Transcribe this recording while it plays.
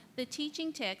The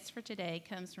teaching text for today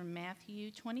comes from Matthew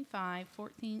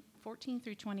 25:14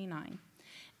 through 29.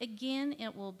 Again,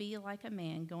 it will be like a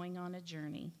man going on a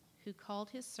journey, who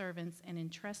called his servants and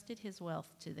entrusted his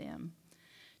wealth to them.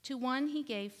 To one he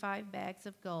gave 5 bags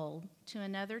of gold, to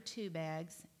another 2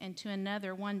 bags, and to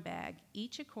another 1 bag,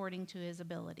 each according to his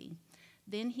ability.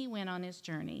 Then he went on his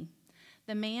journey.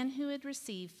 The man who had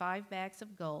received 5 bags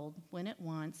of gold went at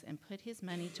once and put his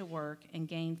money to work and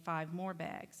gained 5 more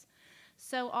bags.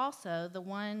 So also the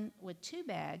one with 2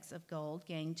 bags of gold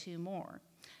gained 2 more.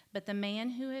 But the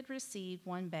man who had received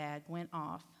 1 bag went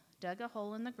off, dug a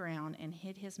hole in the ground, and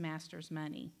hid his master's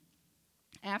money.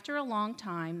 After a long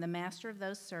time, the master of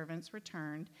those servants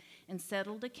returned and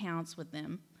settled accounts with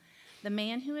them. The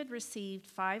man who had received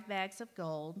 5 bags of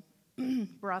gold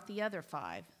brought the other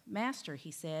 5. Master, he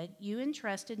said, you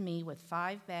entrusted me with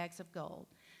 5 bags of gold.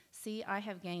 See, I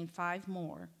have gained 5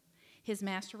 more. His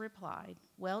master replied,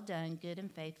 well done, good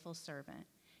and faithful servant.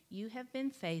 You have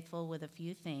been faithful with a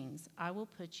few things. I will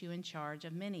put you in charge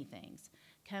of many things.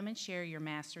 Come and share your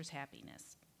master's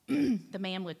happiness. The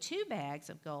man with 2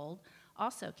 bags of gold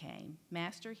also came.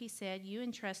 Master, he said, you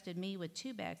entrusted me with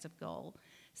 2 bags of gold.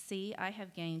 See, I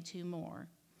have gained 2 more.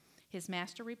 His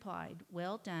master replied,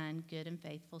 well done, good and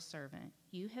faithful servant.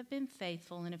 You have been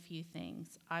faithful in a few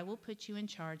things. I will put you in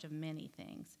charge of many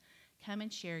things. Come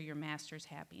and share your master's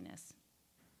happiness.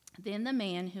 Then the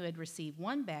man who had received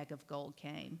 1 bag of gold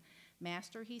came.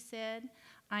 Master, he said,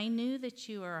 I knew that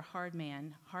you are a hard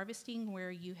man, harvesting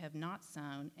where you have not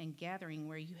sown and gathering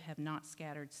where you have not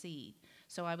scattered seed.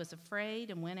 So I was afraid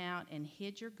and went out and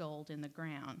hid your gold in the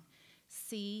ground.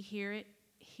 See, here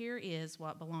is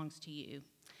what belongs to you.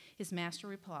 His master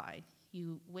replied,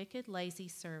 you wicked, lazy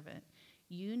servant.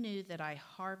 You knew that I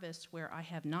harvest where I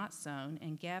have not sown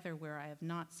and gather where I have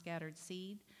not scattered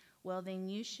seed. Well, then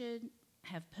you should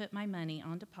have put my money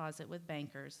on deposit with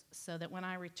bankers, so that when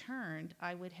I returned,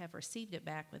 I would have received it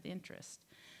back with interest.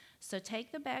 So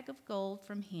take the bag of gold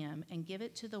from him and give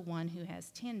it to the one who has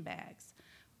 10 bags.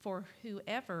 For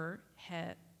whoever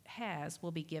has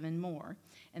will be given more,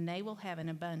 and they will have an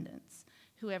abundance.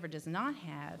 Whoever does not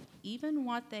have, even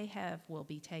what they have will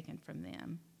be taken from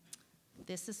them.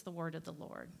 This is the word of the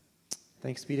Lord.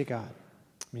 Thanks be to God.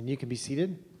 You can be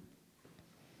seated.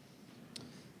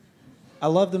 I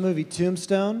love the movie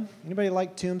Tombstone. Anybody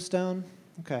like Tombstone?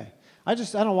 Okay. I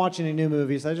don't watch any new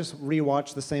movies. I just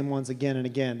rewatch the same ones again and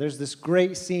again. There's this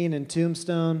great scene in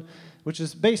Tombstone, which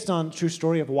is based on the true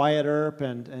story of Wyatt Earp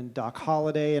and Doc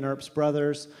Holliday and Earp's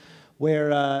brothers, where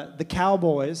the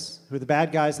cowboys, who are the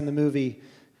bad guys in the movie,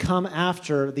 come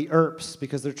after the Earps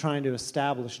because they're trying to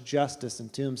establish justice in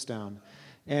Tombstone.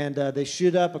 And they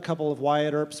shoot up a couple of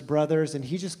Wyatt Earp's brothers, and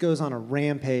he just goes on a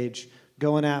rampage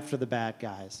going after the bad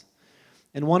guys.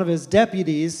 And one of his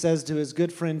deputies says to his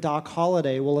good friend Doc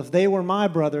Holliday, well, if they were my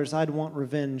brothers, I'd want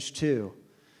revenge too.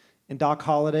 And Doc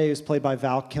Holliday, who's played by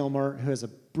Val Kilmer, who has a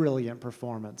brilliant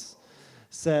performance,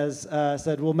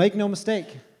 said, well, make no mistake.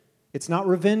 It's not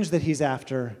revenge that he's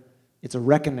after. It's a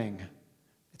reckoning.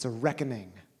 It's a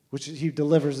reckoning, which he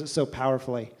delivers it so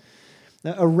powerfully.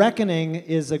 Now, a reckoning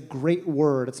is a great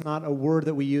word. It's not a word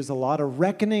that we use a lot. A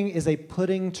reckoning is a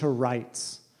putting to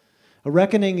rights. A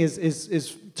reckoning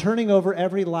is turning over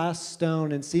every last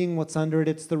stone and seeing what's under it.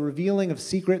 It's the revealing of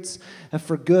secrets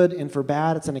for good and for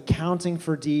bad. It's an accounting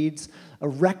for deeds. A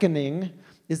reckoning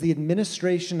is the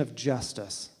administration of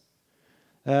justice.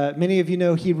 Many of you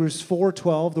know Hebrews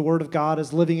 4:12. The word of God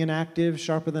is living and active,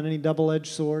 sharper than any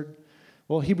double-edged sword.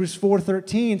 Well, Hebrews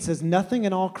 4:13 says, nothing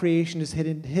in all creation is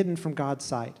hidden from God's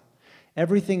sight.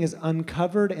 Everything is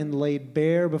uncovered and laid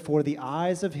bare before the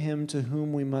eyes of him to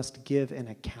whom we must give an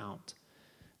account.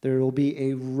 There will be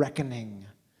a reckoning.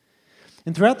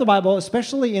 And throughout the Bible,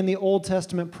 especially in the Old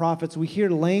Testament prophets, we hear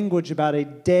language about a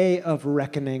day of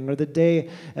reckoning, or the day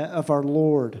of our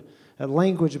Lord. A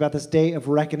language about this day of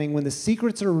reckoning when the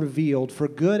secrets are revealed for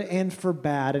good and for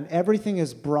bad, and everything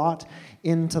is brought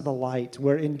into the light,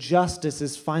 where injustice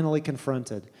is finally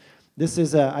confronted. This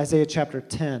is Isaiah chapter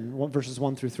 10, verses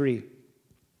 1 through 3.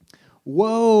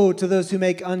 Woe to those who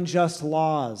make unjust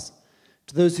laws,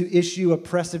 to those who issue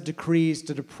oppressive decrees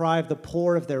to deprive the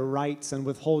poor of their rights and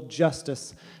withhold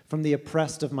justice from the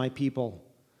oppressed of my people,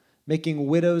 making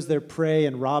widows their prey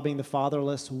and robbing the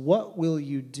fatherless. What will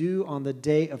you do on the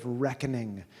day of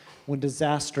reckoning when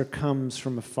disaster comes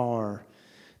from afar?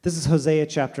 This is Hosea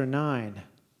chapter 9,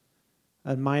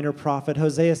 a minor prophet.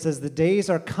 Hosea says, the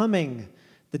days are coming,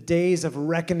 the days of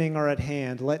reckoning are at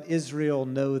hand. Let Israel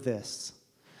know this.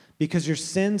 Because your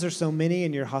sins are so many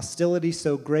and your hostility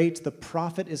so great, the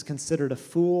prophet is considered a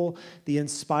fool, the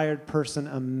inspired person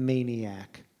a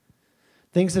maniac.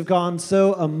 Things have gone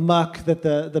so amok that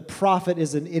the prophet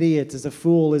is an idiot, is a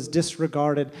fool, is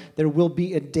disregarded. There will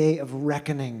be a day of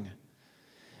reckoning.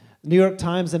 The New York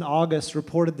Times in August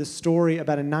reported this story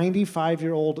about a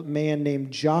 95-year-old man named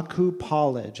Jaco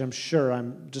Pollage. I'm sure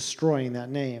I'm destroying that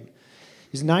name.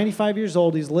 He's 95 years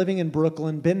old. He's living in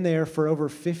Brooklyn, been there for over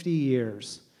 50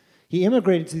 years. He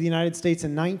immigrated to the United States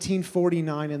in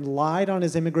 1949 and lied on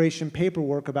his immigration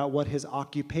paperwork about what his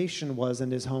occupation was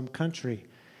in his home country.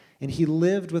 And he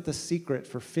lived with a secret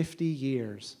for 50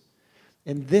 years.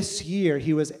 And this year,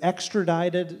 he was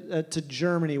extradited to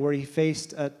Germany, where he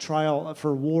faced a trial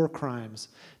for war crimes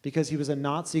because he was a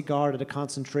Nazi guard at a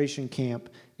concentration camp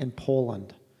in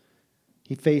Poland.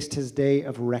 He faced his day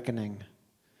of reckoning.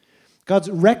 God's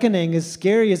reckoning, as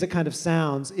scary as it kind of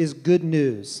sounds, is good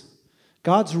news.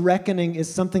 God's reckoning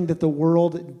is something that the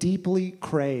world deeply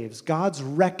craves. God's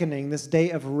reckoning, this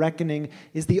day of reckoning,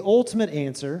 is the ultimate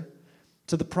answer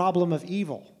to the problem of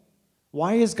evil.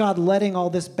 Why is God letting all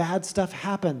this bad stuff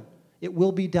happen? It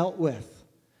will be dealt with.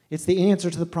 It's the answer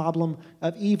to the problem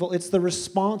of evil. It's the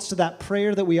response to that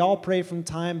prayer that we all pray from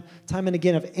time and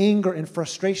again of anger and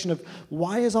frustration of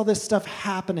why is all this stuff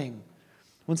happening?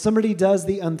 When somebody does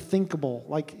the unthinkable,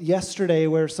 like yesterday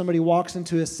where somebody walks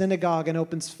into a synagogue and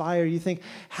opens fire, you think,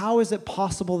 how is it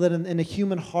possible that in a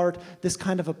human heart this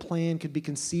kind of a plan could be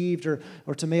conceived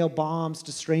or to mail bombs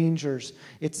to strangers?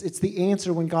 It's the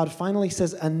answer when God finally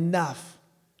says enough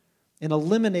and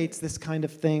eliminates this kind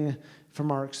of thing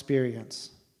from our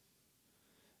experience.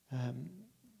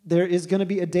 There is going to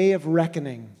be a day of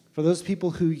reckoning for those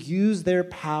people who use their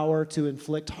power to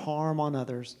inflict harm on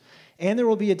others. And there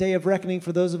will be a day of reckoning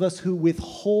for those of us who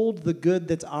withhold the good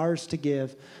that's ours to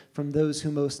give from those who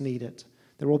most need it.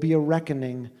 There will be a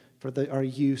reckoning for our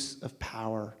use of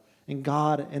power. And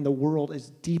God and the world is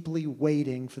deeply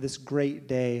waiting for this great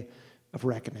day of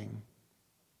reckoning.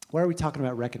 Why are we talking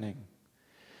about reckoning?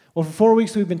 Well, for 4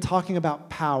 weeks we've been talking about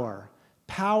power.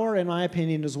 Power, in my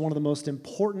opinion, is one of the most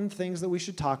important things that we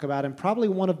should talk about, and probably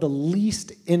one of the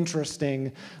least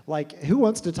interesting. Like, who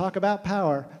wants to talk about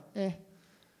power?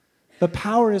 But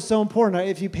power is so important.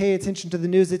 If you pay attention to the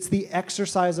news, it's the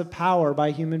exercise of power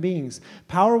by human beings.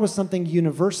 Power was something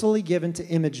universally given to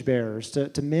image bearers,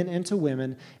 to men and to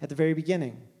women at the very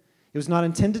beginning. It was not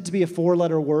intended to be a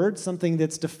four-letter word, something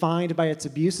that's defined by its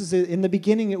abuses. In the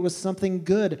beginning, it was something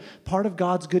good, part of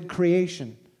God's good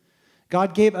creation.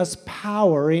 God gave us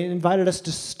power and invited us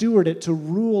to steward it, to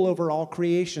rule over all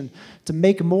creation, to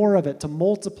make more of it, to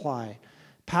multiply.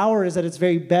 Power is at its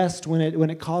very best when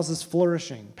it causes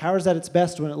flourishing. Power is at its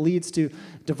best when it leads to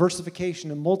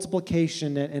diversification and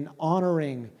multiplication and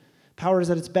honoring. Power is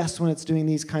at its best when it's doing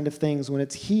these kind of things, when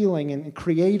it's healing and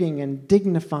creating and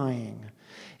dignifying.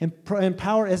 And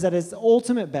power is at its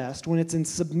ultimate best when it's in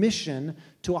submission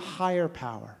to a higher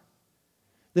power.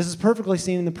 This is perfectly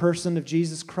seen in the person of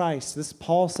Jesus Christ. This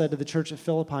Paul said to the church at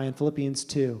Philippi in Philippians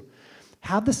 2.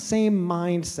 Have the same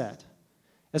mindset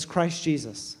as Christ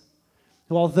Jesus,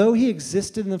 who, although he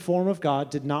existed in the form of God,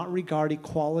 did not regard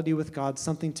equality with God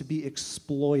something to be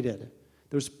exploited.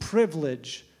 There was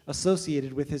privilege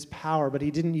associated with his power, but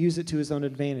he didn't use it to his own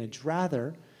advantage.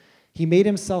 Rather, he made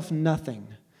himself nothing,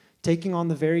 taking on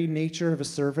the very nature of a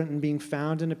servant and being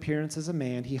found in appearance as a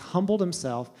man. He humbled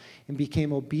himself and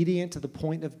became obedient to the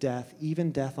point of death,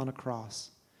 even death on a cross.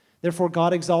 Therefore,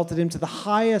 God exalted him to the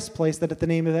highest place, that at the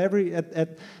name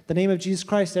of Jesus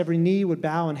Christ, every knee would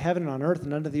bow in heaven and on earth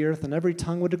and under the earth, and every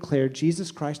tongue would declare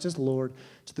Jesus Christ as Lord,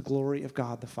 to the glory of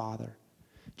God the Father.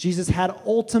 Jesus had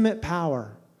ultimate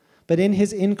power, but in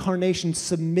his incarnation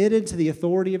submitted to the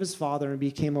authority of his Father and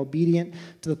became obedient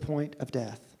to the point of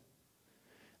death.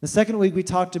 The second week we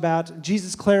talked about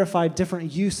Jesus clarified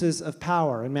different uses of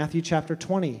power in Matthew chapter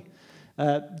 20.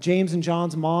 James and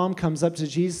John's mom comes up to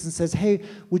Jesus and says, hey,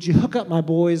 would you hook up my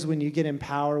boys when you get in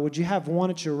power? Would you have one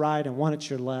at your right and one at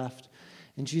your left?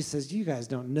 And Jesus says, you guys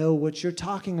don't know what you're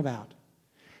talking about.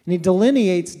 And he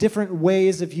delineates different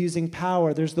ways of using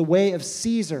power. There's the way of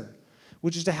Caesar,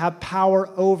 which is to have power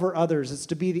over others. It's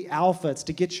to be the alpha. It's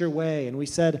to get your way. And we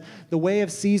said the way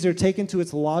of Caesar, taken to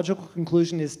its logical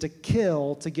conclusion, is to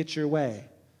kill to get your way.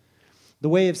 The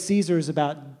way of Caesar is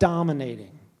about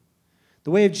dominating. The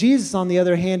way of Jesus, on the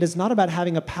other hand, is not about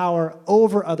having a power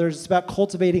over others. It's about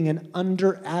cultivating an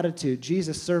under attitude.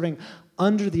 Jesus serving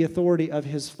under the authority of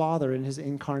his Father in his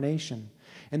incarnation.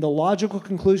 And the logical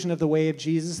conclusion of the way of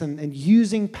Jesus and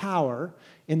using power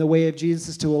in the way of Jesus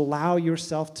is to allow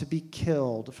yourself to be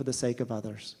killed for the sake of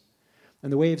others.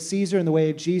 And the way of Caesar and the way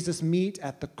of Jesus meet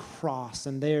at the cross.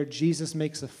 And there Jesus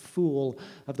makes a fool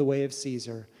of the way of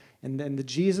Caesar. And then the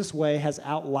Jesus way has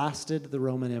outlasted the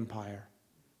Roman Empire.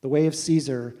 The way of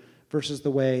Caesar versus the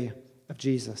way of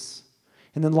Jesus.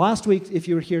 And then last week, if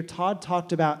you were here, Todd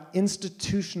talked about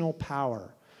institutional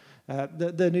power.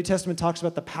 The New Testament talks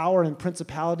about the power and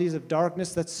principalities of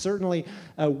darkness that's certainly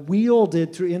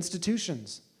wielded through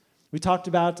institutions. We talked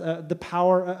about the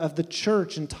power of the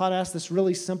church, and Todd asked this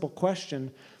really simple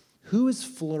question: who is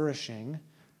flourishing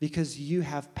because you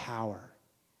have power?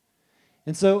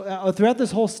 And so throughout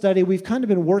this whole study, we've kind of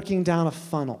been working down a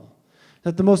funnel.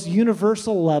 At the most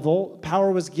universal level,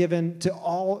 power was given to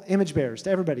all image bearers, to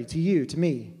everybody, to you, to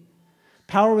me.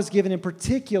 Power was given in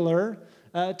particular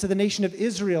to the nation of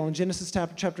Israel in Genesis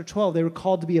chapter 12. They were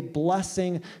called to be a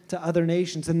blessing to other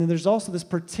nations. And then there's also this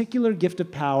particular gift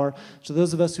of power to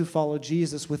those of us who follow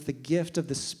Jesus with the gift of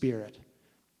the Spirit.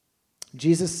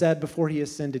 Jesus said before he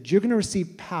ascended, you're going to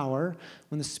receive power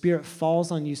when the Spirit falls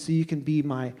on you so you can be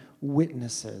my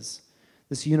witnesses.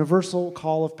 This universal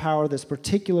call of power, this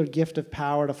particular gift of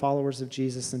power to followers of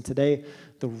Jesus, and today,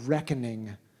 the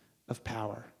reckoning of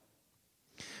power.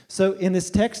 So in this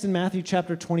text in Matthew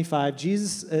chapter 25,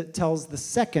 Jesus tells the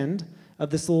second of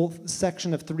this little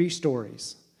section of 3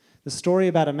 stories. The story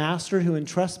about a master who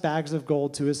entrusts bags of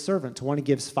gold to his servant. To one he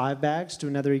gives 5 bags, to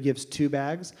another he gives 2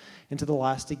 bags, and to the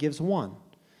last he gives 1. And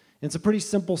it's a pretty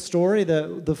simple story.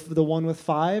 The one with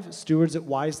 5 stewards it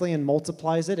wisely and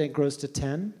multiplies it, and it grows to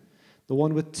 10. The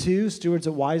one with 2 stewards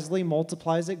it wisely,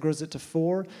 multiplies it, grows it to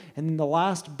 4, and then the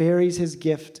last buries his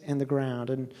gift in the ground.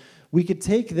 And we could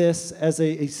take this as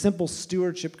a simple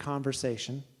stewardship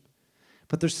conversation,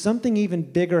 but there's something even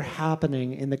bigger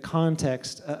happening in the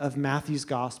context of Matthew's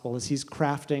gospel as he's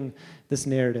crafting this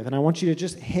narrative. And I want you to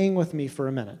just hang with me for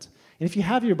a minute. And if you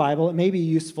have your Bible, it may be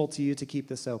useful to you to keep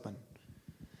this open.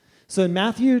 So in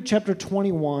Matthew chapter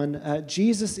 21,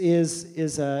 Jesus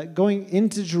is going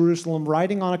into Jerusalem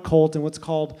riding on a colt in what's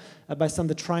called by some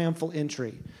the triumphal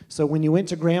entry. So when you went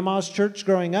to grandma's church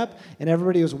growing up and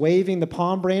everybody was waving the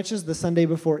palm branches the Sunday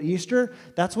before Easter,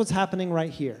 that's what's happening right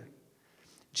here.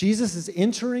 Jesus is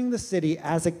entering the city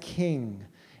as a king.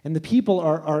 And the people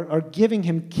are giving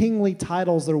him kingly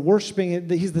titles. They're worshiping it.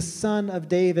 He's the son of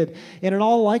David. And in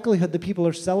all likelihood, the people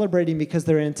are celebrating because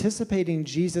they're anticipating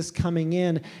Jesus coming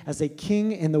in as a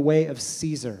king in the way of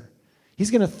Caesar.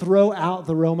 He's going to throw out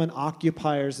the Roman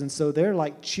occupiers. And so they're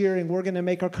like cheering, we're going to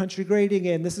make our country great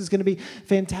again. This is going to be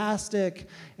fantastic.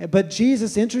 But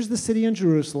Jesus enters the city in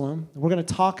Jerusalem. We're going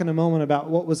to talk in a moment about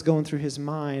what was going through his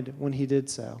mind when he did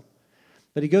so.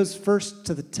 But he goes first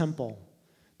to the temple.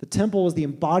 The temple was the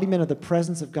embodiment of the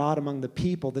presence of God among the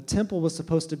people. The temple was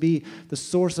supposed to be the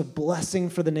source of blessing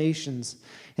for the nations.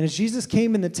 And as Jesus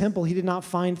came in the temple, he did not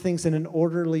find things in an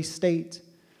orderly state.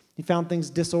 He found things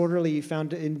disorderly. He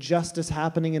found injustice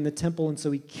happening in the temple, and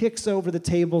so he kicks over the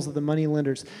tables of the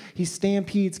moneylenders. He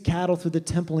stampedes cattle through the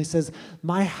temple. He says,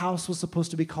 my house was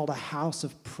supposed to be called a house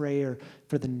of prayer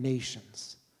for the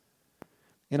nations.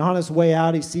 And on his way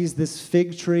out, he sees this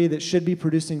fig tree that should be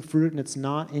producing fruit, and it's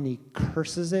not, and he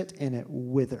curses it, and it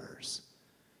withers.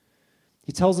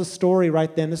 He tells a story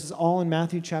right then. This is all in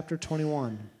Matthew chapter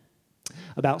 21,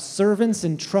 about servants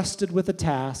entrusted with a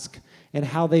task and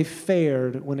how they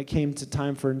fared when it came to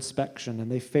time for inspection, and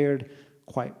they fared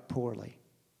quite poorly.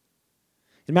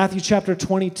 In Matthew chapter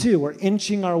 22, we're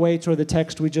inching our way toward the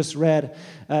text we just read.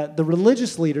 The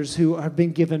religious leaders who have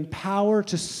been given power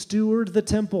to steward the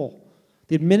temple,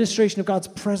 the administration of God's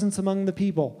presence among the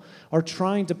people, are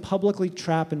trying to publicly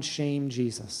trap and shame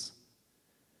Jesus.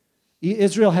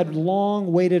 Israel had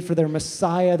long waited for their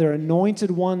Messiah, their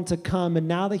anointed one, to come, and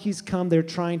now that he's come, they're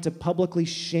trying to publicly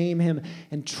shame him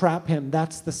and trap him.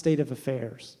 That's the state of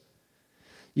affairs.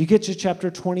 You get to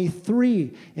chapter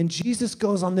 23, and Jesus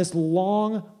goes on this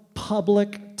long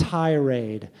public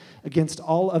tirade against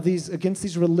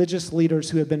these religious leaders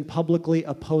who have been publicly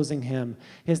opposing him.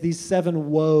 He has these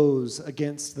 7 woes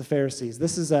against the Pharisees.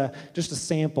 This is just a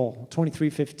sample,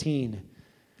 23:15.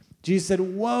 Jesus said,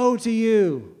 woe to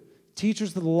you,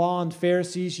 teachers of the law and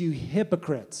Pharisees, you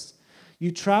hypocrites.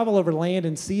 You travel over land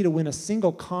and sea to win a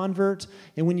single convert,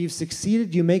 and when you've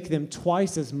succeeded, you make them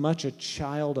twice as much a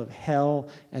child of hell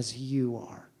as you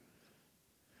are.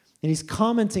 And he's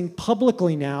commenting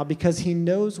publicly now because he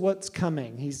knows what's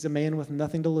coming. He's a man with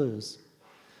nothing to lose.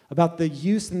 About the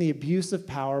use and the abuse of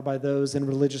power by those in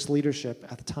religious leadership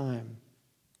at the time.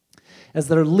 As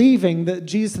they're leaving,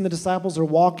 Jesus and the disciples are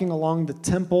walking along the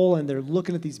temple, and they're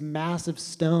looking at these massive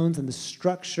stones, and the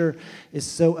structure is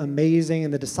so amazing.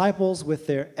 And the disciples, with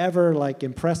their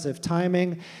impressive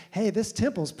timing, hey, this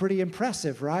temple's pretty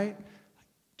impressive, right?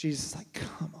 Jesus is like,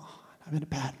 come on, I'm in a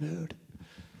bad mood.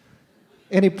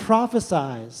 And he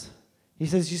prophesies. He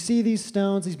says, you see these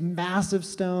stones, these massive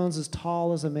stones as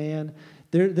tall as a man?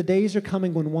 The days are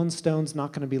coming when one stone's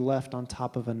not going to be left on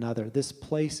top of another. This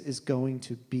place is going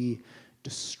to be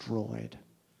destroyed.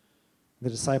 The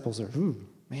disciples are, ooh,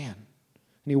 man.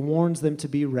 And he warns them to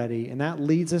be ready. And that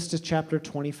leads us to chapter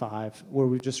 25, where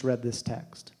we've just read this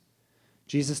text.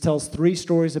 Jesus tells 3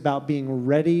 stories about being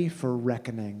ready for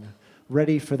reckoning,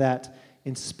 ready for that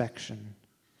inspection.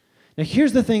 Now,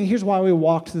 here's the thing. Here's why we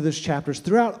walked through those chapters.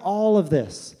 Throughout all of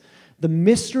this, the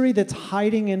mystery that's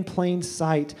hiding in plain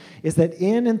sight is that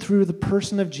in and through the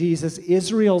person of Jesus,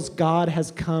 Israel's God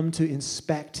has come to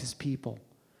inspect his people.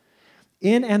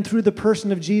 In and through the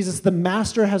person of Jesus, the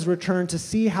Master has returned to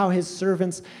see how his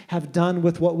servants have done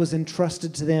with what was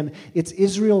entrusted to them. It's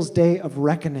Israel's day of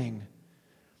reckoning.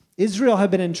 Israel had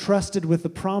been entrusted with the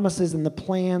promises and the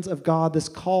plans of God, this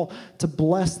call to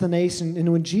bless the nation.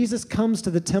 And when Jesus comes to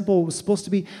the temple, it was supposed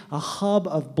to be a hub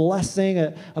of blessing,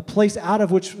 a place out of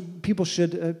which people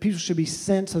should be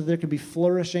sent so that there could be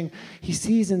flourishing. He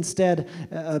sees instead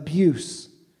abuse.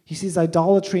 He sees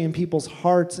idolatry in people's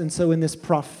hearts. And so in this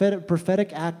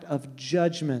prophetic act of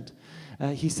judgment,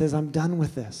 he says, I'm done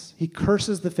with this. He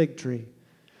curses the fig tree.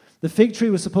 The fig tree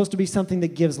was supposed to be something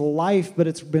that gives life, but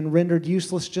it's been rendered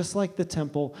useless just like the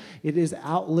temple. It has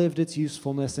outlived its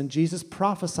usefulness. And Jesus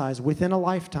prophesies within a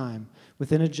lifetime,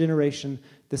 within a generation,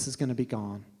 this is going to be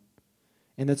gone.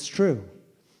 And it's true.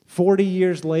 40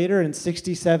 years later, in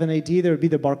 67 AD, there would be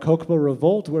the Bar Kokhba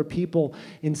revolt, where people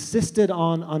insisted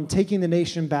on taking the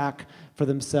nation back for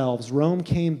themselves. Rome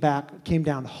came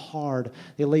down hard.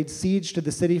 They laid siege to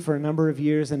the city for a number of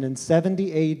years, and in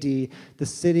 70 AD, the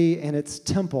city and its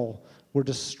temple were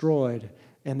destroyed,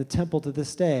 and the temple to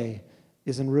this day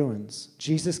is in ruins.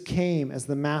 Jesus came as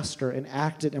the Master and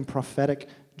acted in prophetic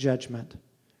judgment,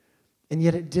 and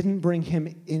yet it didn't bring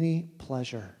him any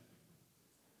pleasure.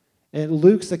 In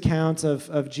Luke's account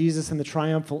of Jesus and the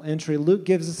triumphal entry, Luke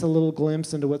gives us a little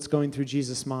glimpse into what's going through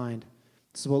Jesus' mind.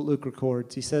 This is what Luke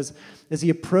records. He says, as he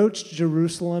approached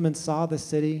Jerusalem and saw the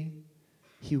city,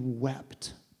 he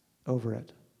wept over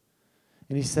it.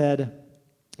 And he said,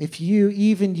 if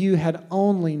even you had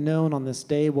only known on this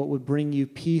day what would bring you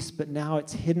peace, but now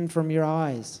it's hidden from your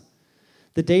eyes.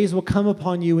 The days will come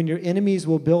upon you when your enemies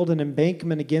will build an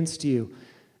embankment against you.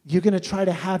 You're going to try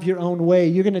to have your own way.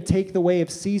 You're going to take the way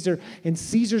of Caesar, and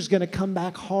Caesar's going to come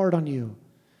back hard on you.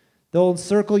 They'll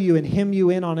encircle you and hem you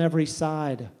in on every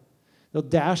side. They'll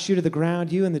dash you to the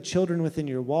ground, you and the children within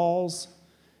your walls.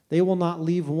 They will not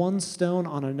leave one stone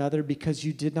on another because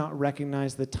you did not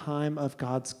recognize the time of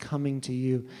God's coming to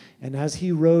you. And as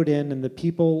he rode in and the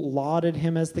people lauded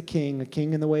him as the king, a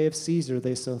king in the way of Caesar,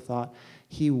 they so thought,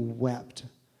 he wept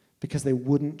because they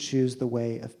wouldn't choose the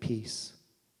way of peace.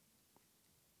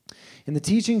 In the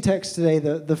teaching text today,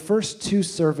 the first 2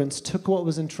 servants took what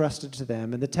was entrusted to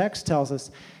them, and the text tells us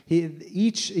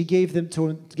he gave it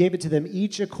to them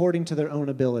each according to their own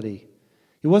ability.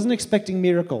 He wasn't expecting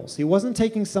miracles. He wasn't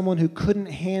taking someone who couldn't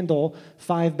handle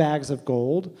 5 bags of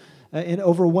gold and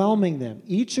overwhelming them,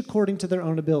 each according to their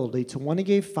own ability. To one he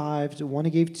gave 5, to one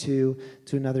he gave 2,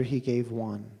 to another he gave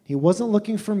 1. He wasn't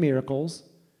looking for miracles.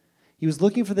 He was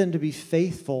looking for them to be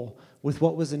faithful with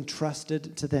what was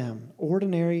entrusted to them,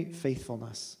 ordinary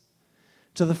faithfulness.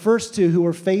 To the first 2 who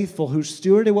were faithful, who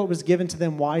stewarded what was given to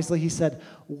them wisely, he said,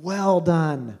 well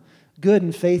done, good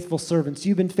and faithful servants.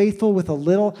 You've been faithful with a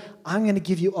little. I'm going to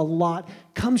give you a lot.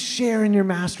 Come share in your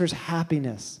master's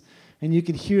happiness. And you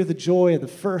can hear the joy of the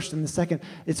first and the second.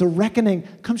 It's a reckoning.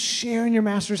 Come share in your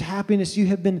master's happiness. You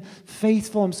have been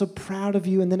faithful. I'm so proud of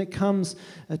you. And then it comes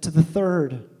to the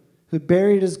third, who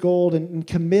buried his gold and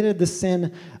committed the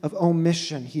sin of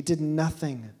omission. He did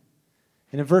nothing.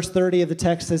 And in verse 30 of the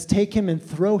text says, take him and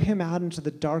throw him out into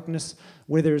the darkness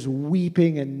where there's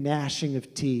weeping and gnashing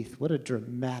of teeth. What a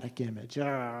dramatic image.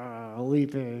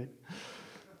 Weeping.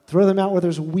 Throw them out where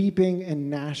there's weeping and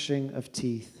gnashing of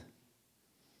teeth.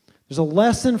 There's a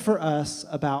lesson for us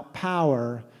about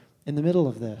power in the middle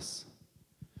of this.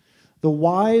 The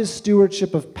wise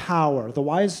stewardship of power, the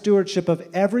wise stewardship of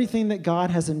everything that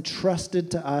God has entrusted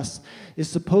to us is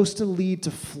supposed to lead to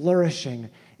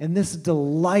flourishing, and this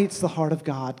delights the heart of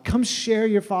God. Come share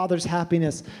your Father's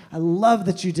happiness. I love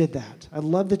that you did that. I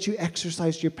love that you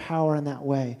exercised your power in that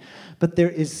way. But there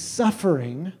is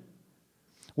suffering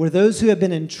where those who have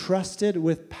been entrusted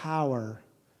with power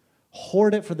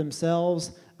hoard it for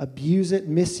themselves, abuse it,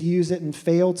 misuse it, and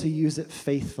fail to use it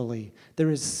faithfully.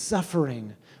 There is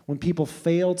suffering when people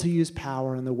fail to use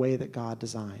power in the way that God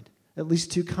designed. At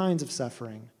least 2 kinds of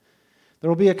suffering. There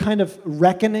will be a kind of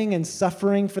reckoning and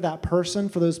suffering for that person,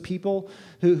 for those people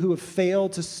who have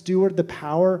failed to steward the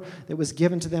power that was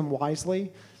given to them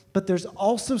wisely. But there's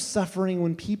also suffering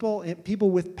when people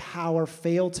with power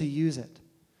fail to use it.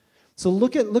 So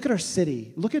look at our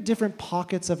city. Look at different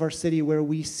pockets of our city where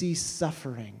we see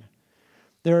suffering.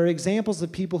 There are examples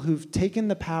of people who've taken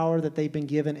the power that they've been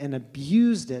given and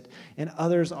abused it, and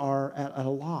others are at a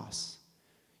loss.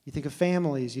 You think of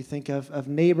families, you think of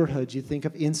neighborhoods, you think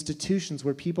of institutions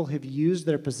where people have used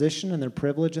their position and their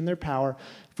privilege and their power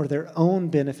for their own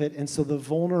benefit, and so the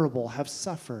vulnerable have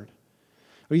suffered.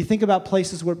 Or you think about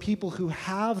places where people who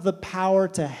have the power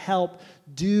to help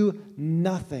do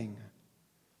nothing.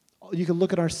 You can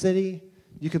look at our city,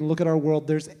 you can look at our world.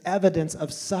 There's evidence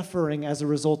of suffering as a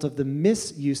result of the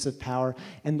misuse of power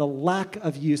and the lack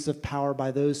of use of power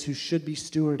by those who should be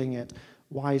stewarding it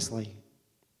wisely.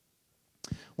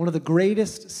 One of the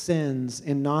greatest sins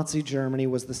in Nazi Germany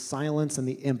was the silence and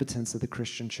the impotence of the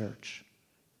Christian church.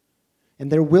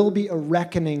 And there will be a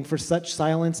reckoning for such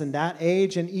silence in that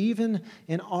age, and even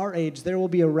in our age, there will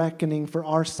be a reckoning for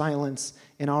our silence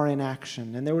and our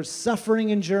inaction. And there was suffering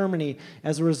in Germany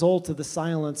as a result of the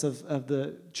silence of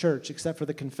the church, except for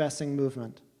the confessing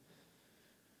movement.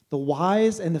 The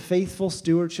wise and the faithful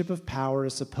stewardship of power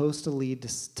is supposed to lead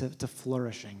to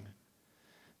flourishing.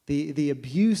 The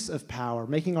abuse of power,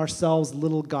 making ourselves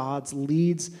little gods,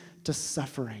 leads to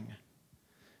suffering.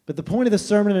 But the point of the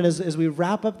sermon, and as we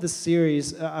wrap up this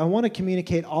series, I want to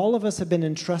communicate all of us have been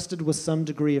entrusted with some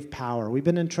degree of power. We've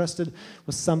been entrusted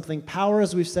with something. Power,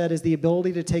 as we've said, is the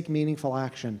ability to take meaningful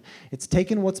action. It's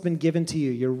taking what's been given to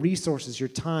you, your resources, your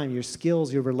time, your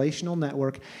skills, your relational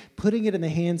network, putting it in the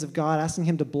hands of God, asking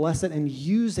Him to bless it, and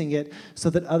using it so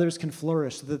that others can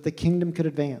flourish, so that the kingdom could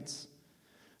advance.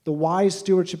 The wise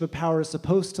stewardship of power is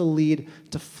supposed to lead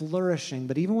to flourishing,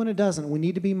 but even when it doesn't, we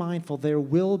need to be mindful there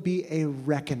will be a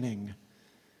reckoning.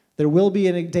 There will be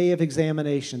a day of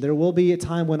examination. There will be a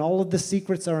time when all of the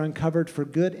secrets are uncovered for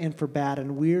good and for bad,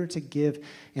 and we're to give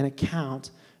an account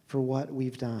for what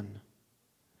we've done.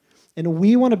 And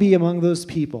we want to be among those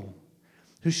people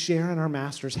who share in our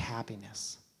Master's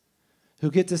happiness, who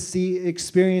get to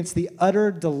experience the utter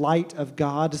delight of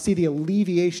God, to see the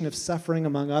alleviation of suffering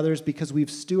among others because we've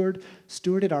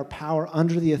stewarded our power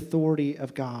under the authority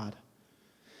of God.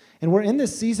 And we're in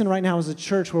this season right now as a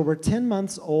church where we're 10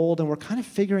 months old and we're kind of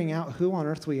figuring out who on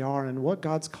earth we are and what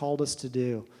God's called us to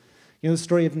do. You know the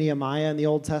story of Nehemiah in the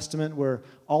Old Testament where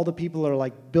all the people are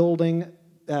like rebuilding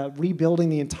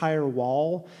the entire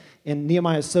wall. And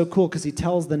Nehemiah is so cool because he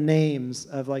tells the names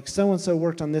of like so-and-so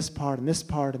worked on this part and this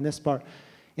part and this part.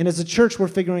 And as a church, we're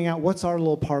figuring out what's our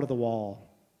little part of the wall.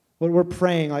 What we're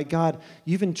praying, like, God,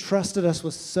 you've entrusted us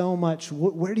with so much.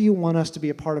 Where do you want us to be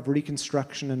a part of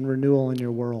reconstruction and renewal in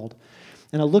your world?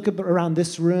 And I look around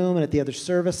this room and at the other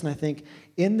service, and I think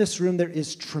in this room there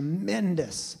is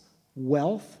tremendous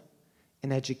wealth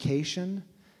and education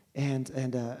and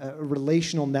a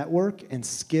relational network and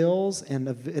skills and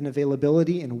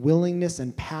availability and willingness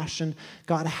and passion.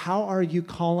 God, how are you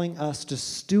calling us to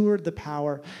steward the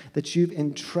power that you've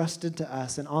entrusted to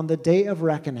us? And on the day of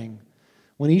reckoning,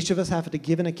 when each of us have to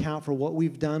give an account for what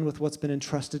we've done with what's been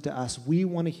entrusted to us, we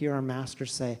want to hear our Master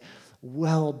say,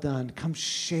 well done, come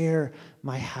share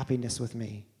my happiness with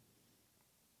me.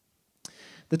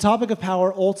 The topic of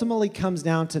power ultimately comes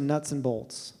down to nuts and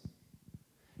bolts.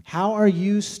 How are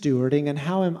you stewarding and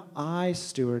how am I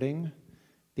stewarding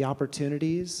the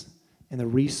opportunities and the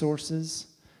resources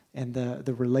and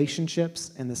the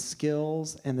relationships and the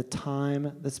skills and the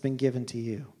time that's been given to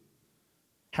you?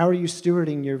 How are you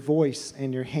stewarding your voice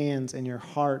and your hands and your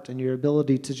heart and your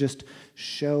ability to just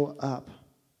show up?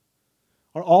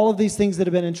 Are all of these things that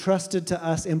have been entrusted to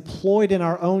us employed in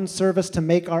our own service to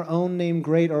make our own name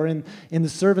great or in the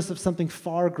service of something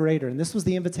far greater? And this was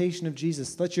the invitation of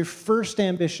Jesus. Let your first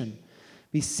ambition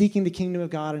be seeking the kingdom of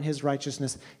God and His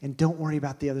righteousness, and don't worry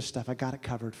about the other stuff. I got it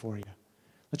covered for you.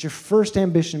 Let your first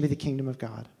ambition be the kingdom of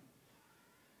God.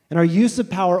 And our use of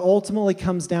power ultimately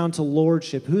comes down to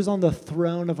lordship. Who's on the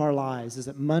throne of our lives? Is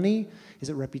it money? Is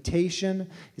it reputation?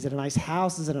 Is it a nice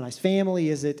house? Is it a nice family?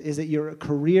 Is it your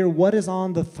career? What is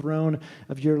on the throne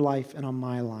of your life and on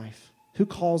my life? Who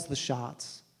calls the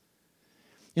shots?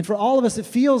 And for all of us, it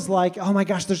feels like, oh my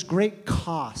gosh, there's great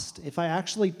cost if I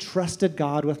actually trusted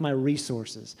God with my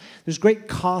resources. There's great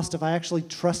cost if I actually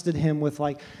trusted Him with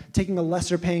like taking a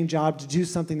lesser paying job to do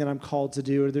something that I'm called to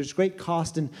do. Or there's great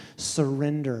cost in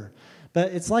surrender.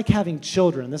 But it's like having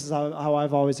children. This is how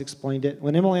I've always explained it.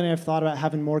 When Emily and I have thought about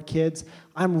having more kids,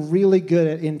 I'm really good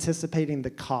at anticipating the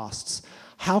costs.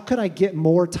 How could I get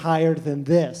more tired than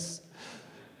this?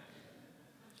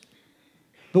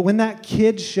 But when that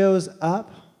kid shows up,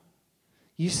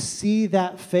 you see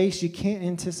that face, you can't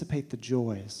anticipate the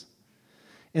joys.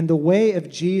 And the way of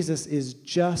Jesus is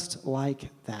just like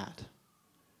that.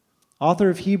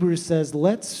 Author of Hebrews says,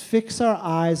 let's fix our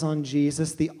eyes on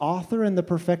Jesus, the author and the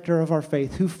perfecter of our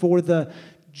faith, who for the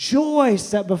joy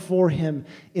set before him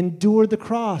endured the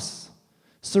cross,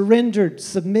 surrendered,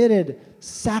 submitted,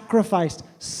 sacrificed,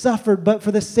 suffered, but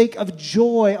for the sake of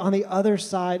joy on the other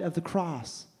side of the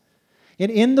cross.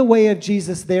 And in the way of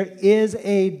Jesus, there is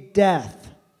a death.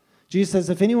 Jesus says,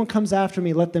 if anyone comes after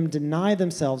me, let them deny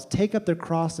themselves, take up their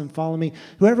cross and follow me.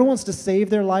 Whoever wants to save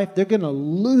their life, they're going to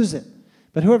lose it.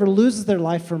 But whoever loses their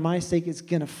life for my sake is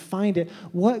going to find it.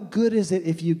 What good is it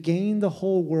if you gain the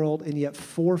whole world and yet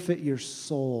forfeit your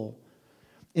soul?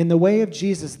 In the way of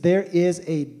Jesus, there is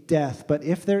a death. But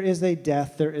if there is a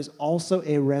death, there is also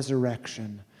a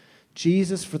resurrection.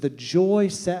 Jesus, for the joy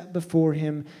set before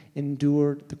him,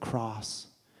 endured the cross.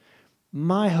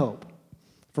 My hope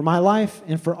for my life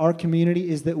and for our community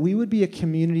is that we would be a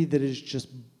community that is just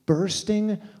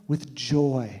bursting with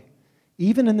joy,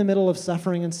 even in the middle of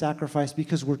suffering and sacrifice,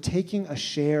 because we're taking a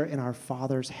share in our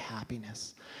Father's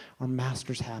happiness, our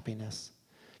Master's happiness.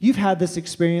 You've had this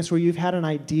experience where you've had an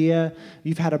idea,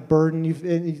 you've had a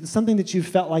burden, something that you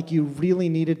felt like you really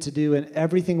needed to do, and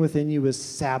everything within you was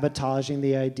sabotaging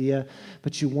the idea,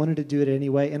 but you wanted to do it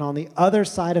anyway. And on the other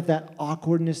side of that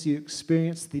awkwardness, you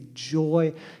experienced the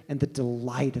joy and the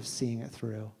delight of seeing it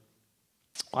through.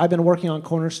 I've been working on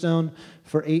Cornerstone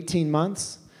for 18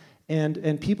 months,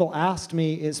 and people asked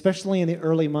me, especially in the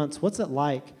early months, what's it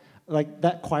like? Like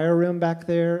that choir room back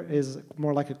there is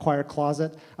more like a choir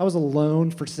closet. I was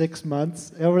alone for 6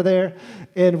 months over there,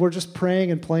 and we're just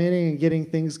praying and planning and getting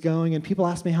things going. And people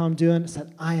asked me how I'm doing. I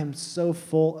said, I am so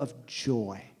full of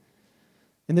joy.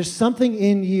 And there's something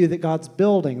in you that God's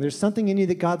building. There's something in you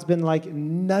that God's been like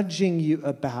nudging you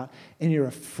about, and you're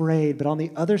afraid. But on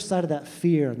the other side of that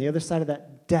fear, on the other side of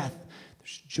that death,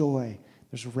 there's joy,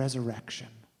 there's resurrection.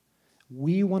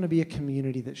 We want to be a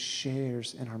community that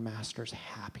shares in our Master's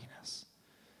happiness.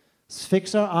 Let's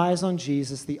fix our eyes on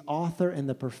Jesus, the author and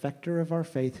the perfecter of our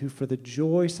faith, who for the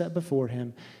joy set before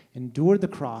him endured the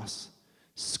cross,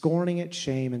 scorning its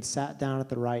shame, and sat down at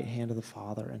the right hand of the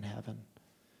Father in heaven.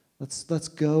 Let's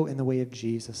go in the way of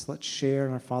Jesus. Let's share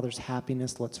in our Father's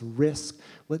happiness. Let's risk.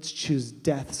 Let's choose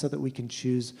death so that we can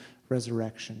choose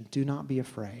resurrection. Do not be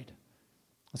afraid.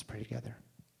 Let's pray together.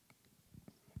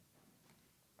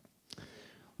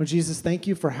 Lord Jesus, thank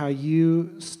you for how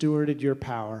you stewarded your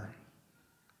power.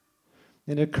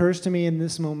 And it occurs to me in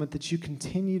this moment that you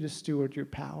continue to steward your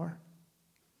power,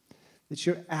 that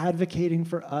you're advocating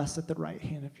for us at the right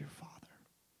hand of your Father.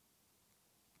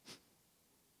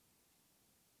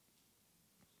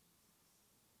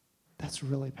 That's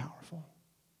really powerful.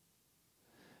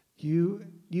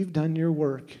 You've done your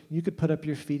work. You could put up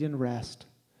your feet and rest.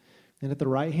 And at the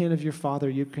right hand of your Father,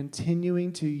 you're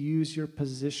continuing to use your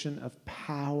position of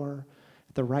power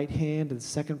at the right hand and the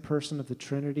second person of the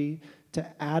Trinity to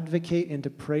advocate and to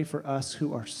pray for us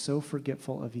who are so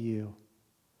forgetful of you.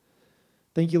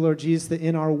 Thank you, Lord Jesus, that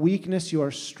in our weakness you are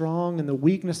strong. In the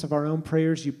weakness of our own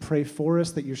prayers, you pray for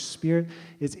us, that your Spirit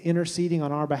is interceding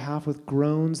on our behalf with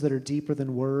groans that are deeper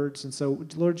than words. And so,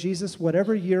 Lord Jesus,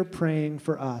 whatever you're praying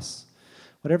for us,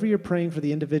 whatever you're praying for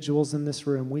the individuals in this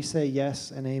room, we say yes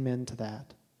and amen to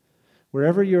that.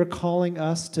 Wherever you're calling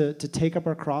us to take up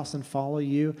our cross and follow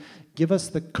you, give us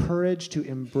the courage to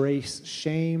embrace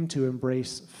shame, to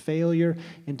embrace failure,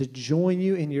 and to join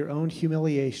you in your own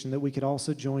humiliation, that we could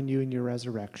also join you in your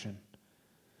resurrection.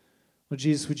 Lord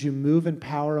Jesus, would you move in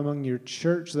power among your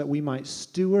church so that we might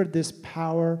steward this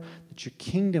power, that your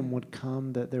kingdom would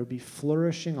come, that there would be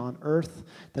flourishing on earth,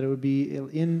 that it would be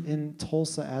in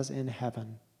Tulsa as in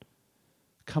heaven.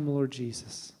 Come, Lord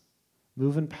Jesus.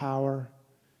 Move in power.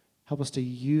 Help us to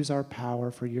use our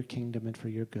power for your kingdom and for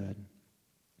your good.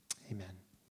 Amen.